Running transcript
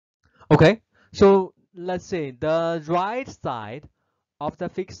Okay, so let's say the right side of the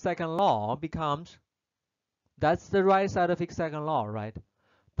fixed second law becomes, that's the right side of fixed second law, right?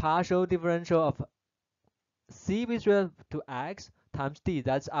 Partial differential of c with respect to x times d.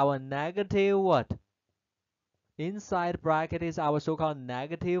 That's our negative what? Inside bracket is our so-called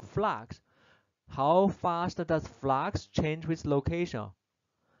negative flux. How fast does flux change with location?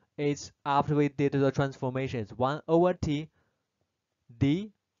 It's after we did the transformation. It's 1 over t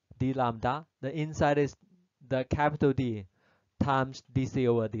d lambda. The inside is the capital D times dc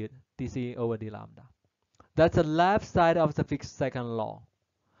over d lambda. That's the left side of the fixed second law.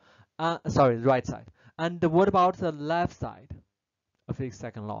 Sorry, right side. And what about the left side of fixed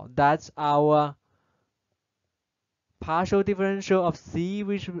second law? That's our partial differential of c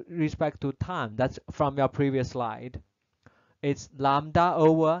with respect to time. That's from your previous slide. It's lambda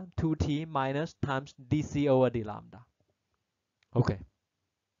over 2t minus times dc over d lambda. Okay.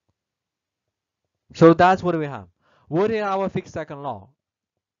 So that's what we have. What is our fixed second law?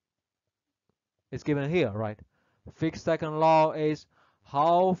 It's given here, right? Fixed second law is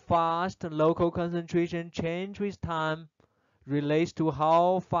how fast local concentration change with time relates to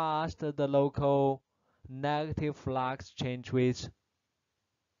how fast the local negative flux change with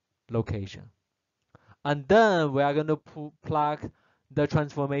location. And then we are going to plug the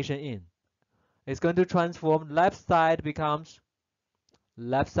transformation in. It's going to transform left side becomes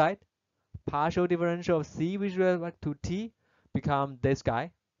left side. Partial differential of c with respect to t become this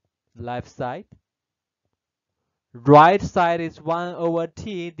guy, left side. Right side is 1 over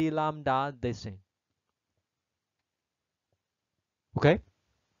t d lambda, this thing. Okay?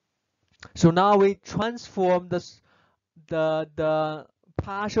 So now we transform the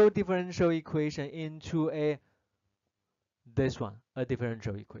partial differential equation into this one, a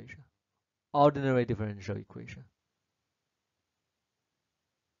differential equation, ordinary differential equation.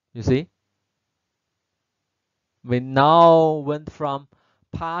 You see? We now went from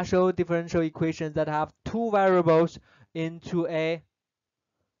partial differential equations that have two variables into a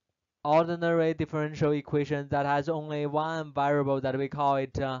ordinary differential equation that has only one variable that we call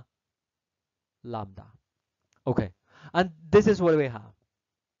it lambda. Okay, and this is what we have.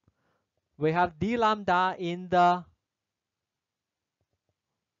 We have d lambda in the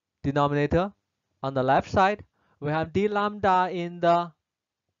denominator on the left side. We have d lambda in the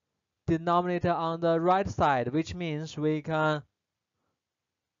denominator on the right side, which means we have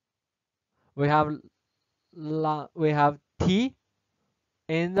t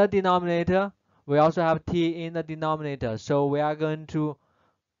in the denominator. We also have t in the denominator, so we are going to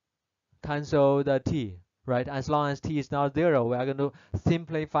cancel the t, right? As long as t is not 0, we are going to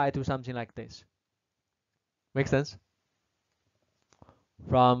simplify to something like this. Make sense?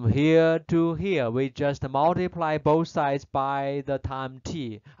 From here to here, we just multiply both sides by the time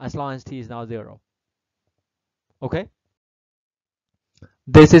t, as long as t is not 0. Okay?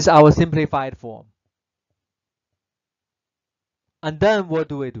 This is our simplified form. And then what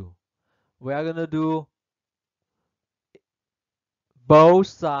do? We are going to do both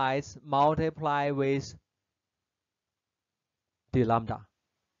sides multiply with d lambda.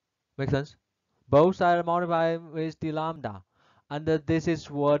 Make sense? Both sides multiply with d lambda. And this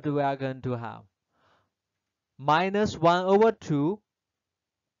is what we are going to have. Minus 1 over 2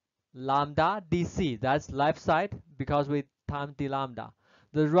 lambda dc. That's left side because we times d lambda.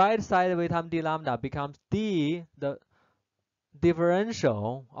 The right side we times d lambda becomes d, the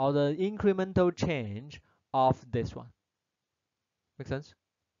differential or the incremental change of this one. Make sense?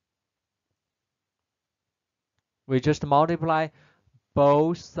 We just multiply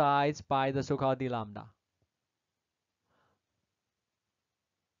both sides by the so-called d lambda.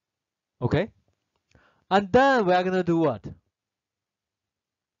 Okay? And then we are going to do what?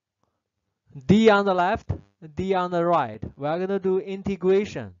 D on the left, D on the right. We are going to do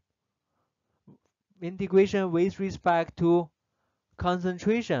integration. Integration with respect to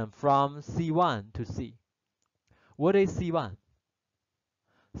concentration from C1 to C. What is C1?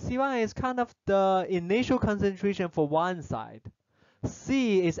 C1 is kind of the initial concentration for one side.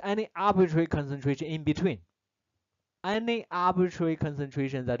 C is any arbitrary concentration in between. Any arbitrary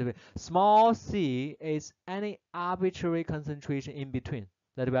concentration that small c is any arbitrary concentration in between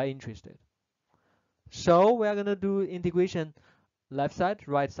that we are interested. So we are going to do integration left side,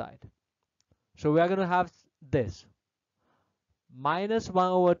 right side. So we are going to have this. Minus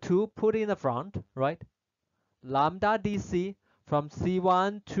 1 over 2 put in the front, right? Lambda dc from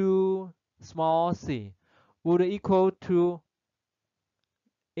C1 to small c would equal to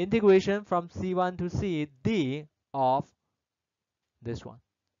integration from C1 to C d of this one.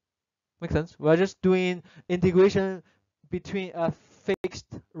 Make sense? We're just doing integration between a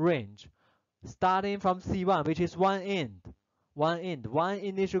fixed range, starting from C1, which is one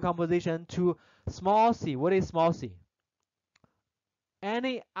initial composition, to small c. What is small c?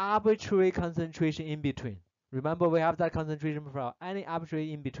 Any arbitrary concentration in between. Remember, we have that concentration profile, any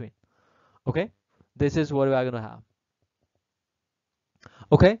arbitrary in between. Okay, this is what we are going to have.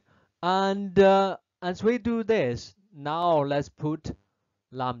 Okay, and as we do this, now let's put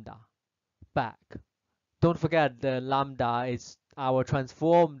lambda back. Don't forget the lambda is our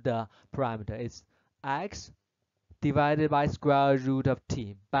transformed parameter. It's x divided by square root of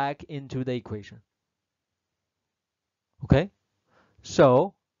t back into the equation. Okay,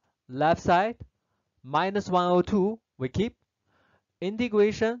 so left side minus 102 we keep,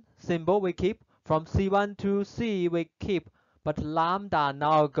 integration symbol we keep, from c1 to c we keep, but lambda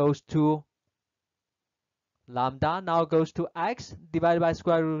now goes to x divided by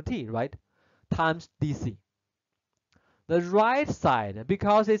square root of t, right, times dc. The right side,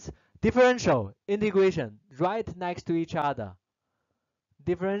 because it's differential integration right next to each other,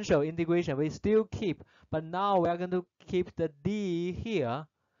 differential integration we still keep, but now we are going to keep the d here,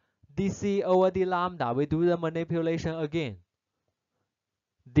 dc over d lambda. We do the manipulation again,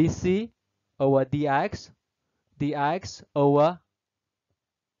 dc over dx over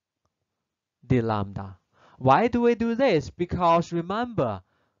d lambda. Why do we do this? Because remember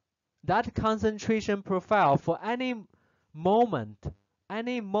that concentration profile, for any moment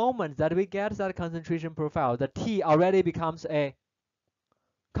that we get that concentration profile, the t already becomes a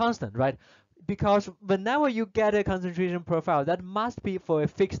constant, right? Because whenever you get a concentration profile, that must be for a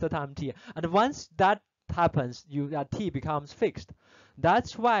fixed time t, and once that happens, that t becomes fixed.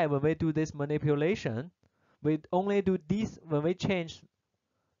 That's why when we do this manipulation, we only do this. When we change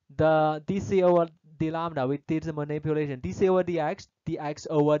the dc over d lambda, we did the manipulation dc over dx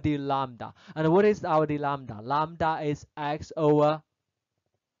over d lambda. And what is our d lambda? Lambda is x over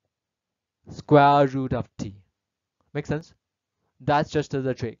square root of t. Make sense? That's just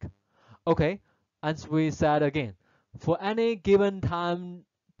the trick. Okay, as we said again, for any given time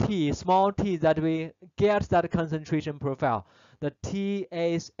t, small t, that we get that concentration profile, the t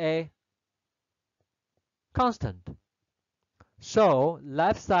is a constant. So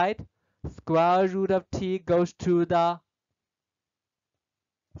left side square root of t goes to the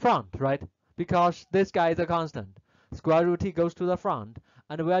front, right? Because this guy is a constant. Square root t goes to the front,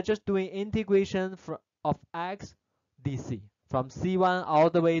 and we are just doing integration of x dc from c1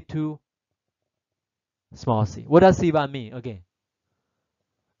 all the way to small c. What does c1 mean? Again,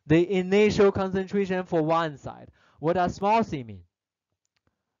 the initial concentration for one side. What does small c mean?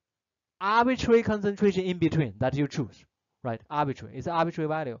 Arbitrary concentration in between that you choose, right? Arbitrary. It's an arbitrary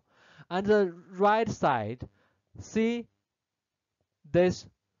value. And the right side, see this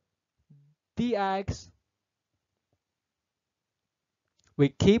dx, we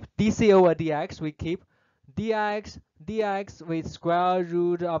keep dc over dx, we keep dx with square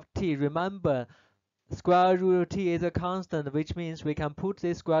root of t. Remember, square root of t is a constant, which means we can put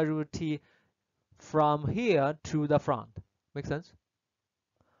this square root of t from here to the front. Make sense?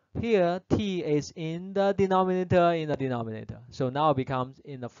 Here t is in the denominator, so now it becomes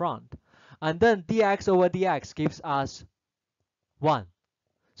in the front. And then dx over dx gives us 1.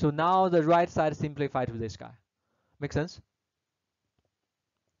 So now the right side simplified to this guy. Make sense?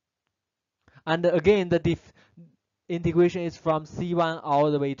 And again, the integration is from c1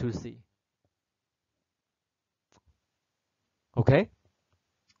 all the way to c. Okay?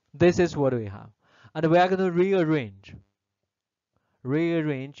 This is what we have. And we are going to rearrange.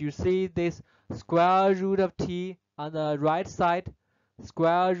 You see this square root of t on the right side,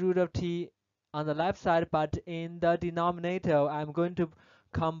 square root of t on the left side, but in the denominator, I'm going to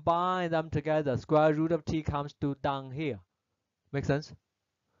combine them together. Square root of t comes to down here. Make sense?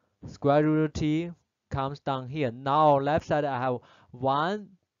 Square root of t comes down here. Now left side I have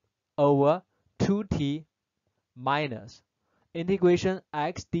 1 over 2t minus integration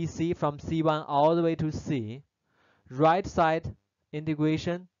x dc from c1 all the way to c. Right side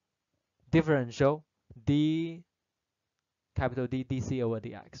integration differential d capital D dc over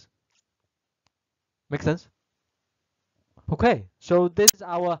dx. Make sense? Okay, so this is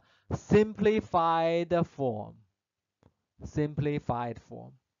our simplified form.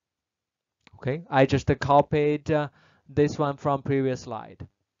 Okay, I just copied this one from previous slide.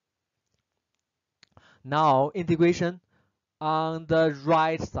 Now integration on the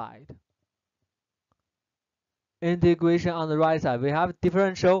right side. Integration on the right side. We have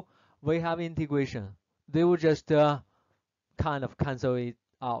differential, we have integration. They will just kind of cancel it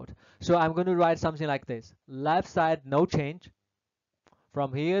out. So I'm going to write something like this. Left side no change.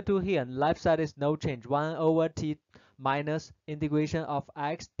 From here to here, left side is no change. 1 over t minus integration of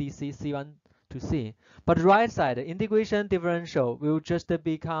x dc c1 to c. But right side, integration differential will just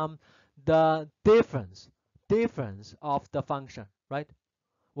become the difference of the function, right?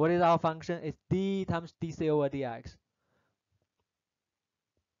 What is our function? It's d times dc over dx.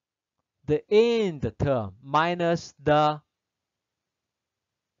 The end term minus the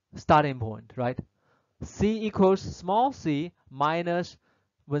starting point, right? C equals small c minus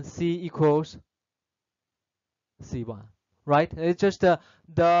when c equals c1, right? It's just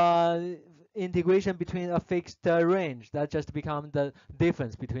the integration between a fixed range that just becomes the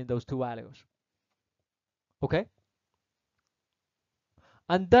difference between those two values. Okay?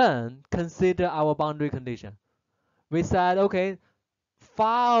 And then consider our boundary condition. We said, okay,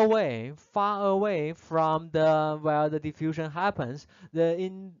 far away from the where the diffusion happens,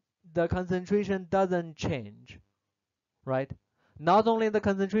 the concentration doesn't change, right? Not only the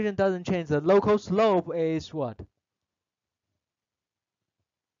concentration doesn't change, the local slope is what?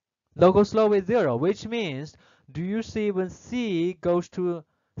 Local slope is 0, which means, do you see when C goes to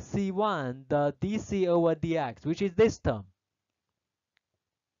C1, the dc over dx, which is this term,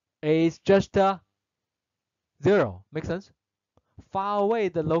 is just 0. Make sense? Far away,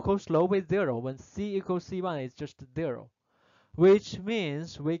 the local slope is 0. When C equals C1, it's just 0. Which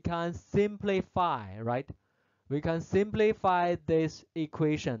means we can simplify, right? We can simplify this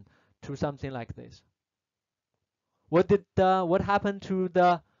equation to something like this. What happened to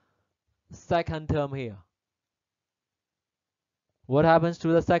the second term here? What happens to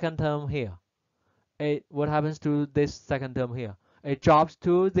the second term here? What happens to this second term here? It drops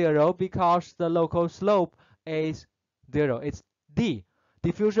to 0 because the local slope is 0. It's d,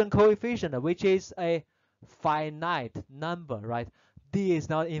 diffusion coefficient, which is a finite number, right? D is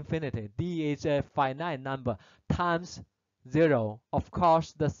not infinity. D is a finite number times 0. Of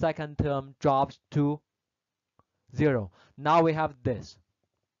course, the second term drops to 0. Now we have this.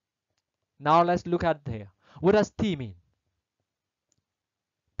 Now let's look at here. What does t mean?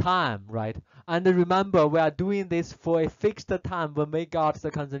 Time, right? And remember, we are doing this for a fixed time when we got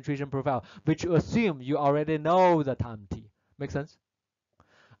the concentration profile, which assume you already know the time t. Make sense?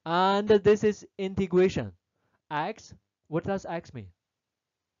 And this is integration. X, what does x mean?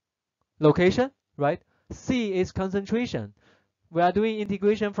 Location, right? C is concentration. We are doing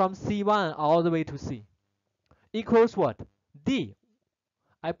integration from C1 all the way to C. Equals what? D.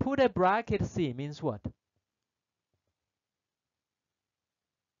 I put a bracket C means what?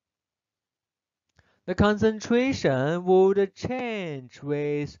 The concentration would change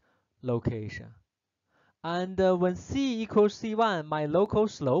with location. And when C equals C1, my local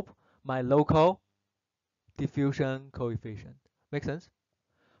slope, my local diffusion coefficient. Make sense?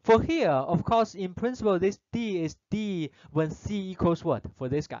 For here, of course, in principle, this D is D when C equals what? For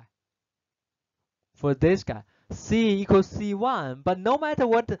this guy. For this guy. C equals C1, but no matter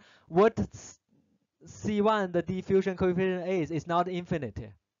what C1, the diffusion coefficient is, it's not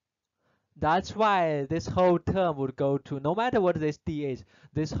infinite. That's why this whole term would go to, no matter what this d is,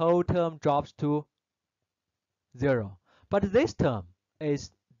 this whole term drops to 0. But this term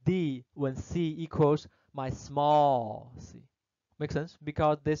is d when c equals my small c. Make sense?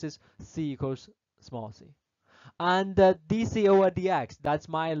 Because this is c equals small c. And dc over dx, that's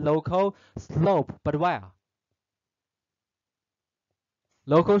my local slope, but where?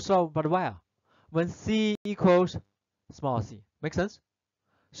 Local slope, but where? When c equals small c. Make sense?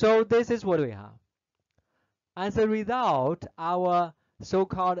 So this is what we have. As a result, our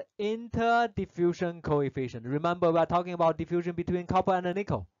so-called interdiffusion coefficient. Remember, we are talking about diffusion between copper and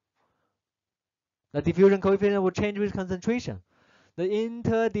nickel. The diffusion coefficient will change with concentration. The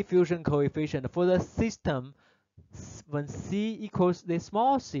interdiffusion coefficient for the system, when c equals this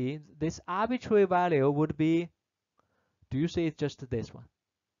small c, this arbitrary value would be, do you see it's just this one?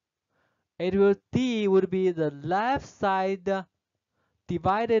 D would be the left side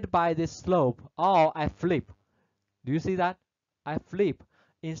divided by this slope, or I flip. Do you see that? I flip.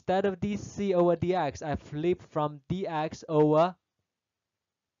 Instead of dc over dx, I flip from dx over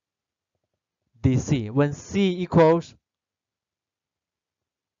dc when c equals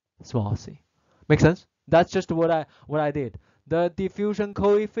small c. Make sense? That's just what I did. The diffusion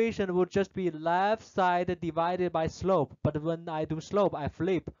coefficient would just be left side divided by slope, but when I do slope, I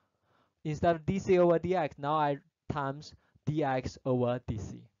flip. Instead of dc over dx, now I times dx over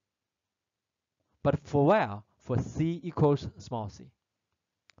dc. But for where? For c equals small c.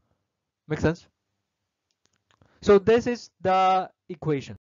 Make sense? So this is the equation.